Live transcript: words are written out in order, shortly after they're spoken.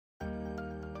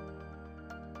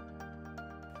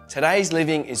Today's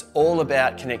living is all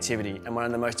about connectivity, and one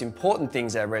of the most important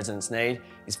things our residents need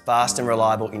is fast and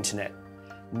reliable internet.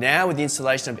 Now, with the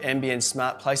installation of NBN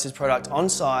Smart Places product on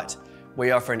site,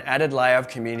 we offer an added layer of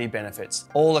community benefits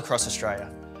all across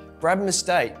Australia. Brabham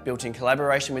Estate, built in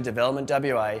collaboration with Development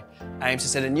WA, aims to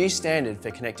set a new standard for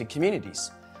connected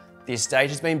communities. The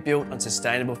estate has been built on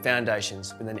sustainable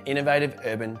foundations with an innovative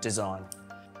urban design.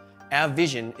 Our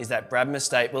vision is that Brabham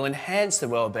Estate will enhance the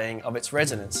well-being of its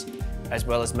residents, as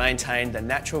well as maintain the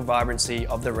natural vibrancy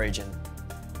of the region.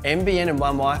 NBN and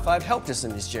OneWIFI have helped us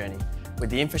in this journey, with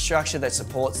the infrastructure that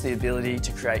supports the ability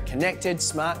to create connected,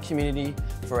 smart community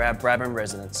for our Brabham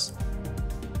residents.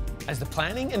 As the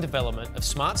planning and development of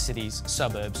smart cities,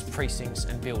 suburbs, precincts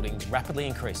and buildings rapidly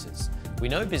increases, we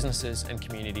know businesses and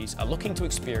communities are looking to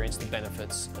experience the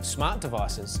benefits of smart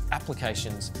devices,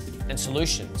 applications and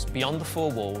solutions beyond the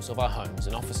four walls of our homes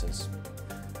and offices.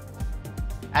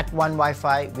 At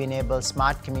OneWIFI, we enable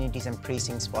smart communities and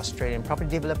precincts for Australian property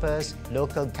developers,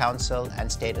 local council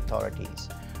and state authorities.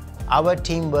 Our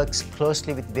team works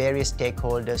closely with various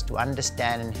stakeholders to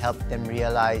understand and help them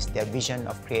realise their vision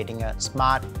of creating a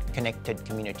smart, connected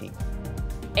community.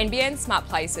 NBN Smart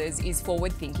Places is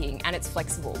forward-thinking and it's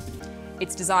flexible.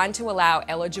 It's designed to allow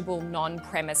eligible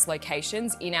non-premise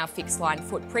locations in our fixed-line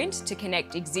footprint to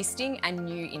connect existing and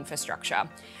new infrastructure,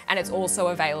 and it's also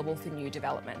available for new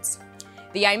developments.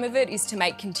 The aim of it is to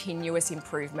make continuous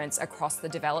improvements across the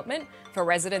development for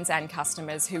residents and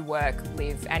customers who work,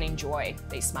 live and enjoy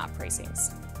these smart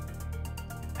precincts.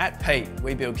 At Peet,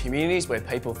 we build communities where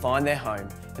people find their home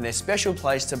and their special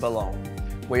place to belong.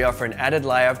 We offer an added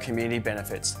layer of community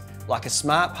benefits, like a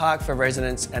smart park for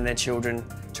residents and their children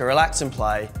to relax and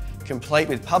play, complete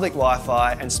with public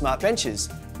Wi-Fi and smart benches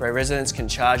where residents can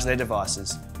charge their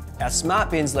devices. Our smart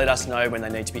bins let us know when they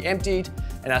need to be emptied,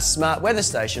 and our smart weather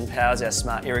station powers our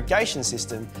smart irrigation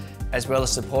system, as well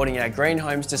as supporting our Green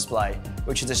Homes display,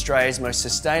 which is Australia's most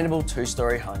sustainable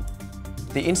two-storey home.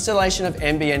 The installation of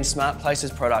NBN Smart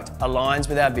Places product aligns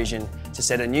with our vision to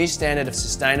set a new standard of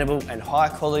sustainable and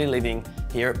high-quality living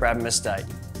here at Brabham Estate.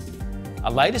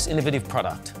 Our latest innovative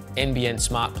product, NBN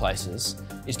Smart Places,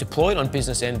 is deployed on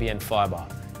business NBN Fibre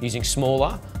using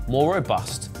smaller, more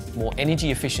robust, more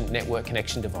energy-efficient network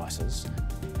connection devices,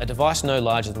 a device no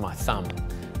larger than my thumb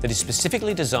that is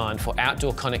specifically designed for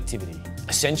outdoor connectivity,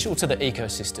 essential to the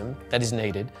ecosystem that is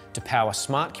needed to power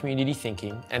smart community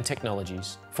thinking and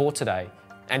technologies for today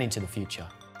and into the future.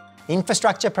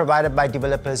 Infrastructure provided by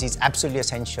developers is absolutely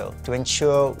essential to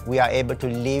ensure we are able to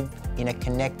live in a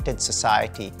connected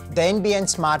society. The NBN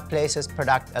Smart Places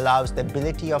product allows the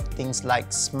ability of things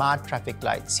like smart traffic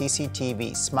lights,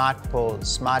 CCTV, smart poles,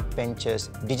 smart benches,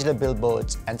 digital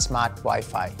billboards and smart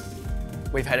Wi-Fi.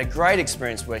 We've had a great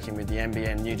experience working with the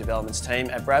NBN New Developments team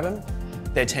at Brabham.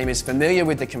 Their team is familiar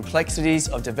with the complexities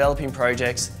of developing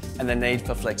projects and the need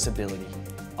for flexibility.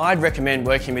 I'd recommend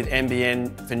working with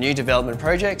NBN for new development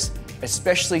projects,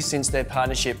 especially since their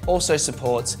partnership also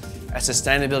supports our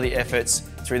sustainability efforts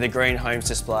through the Green Homes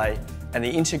display and the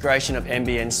integration of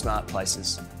NBN Smart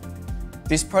Places.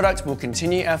 This product will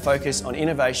continue our focus on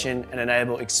innovation and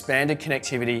enable expanded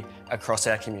connectivity across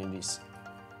our communities.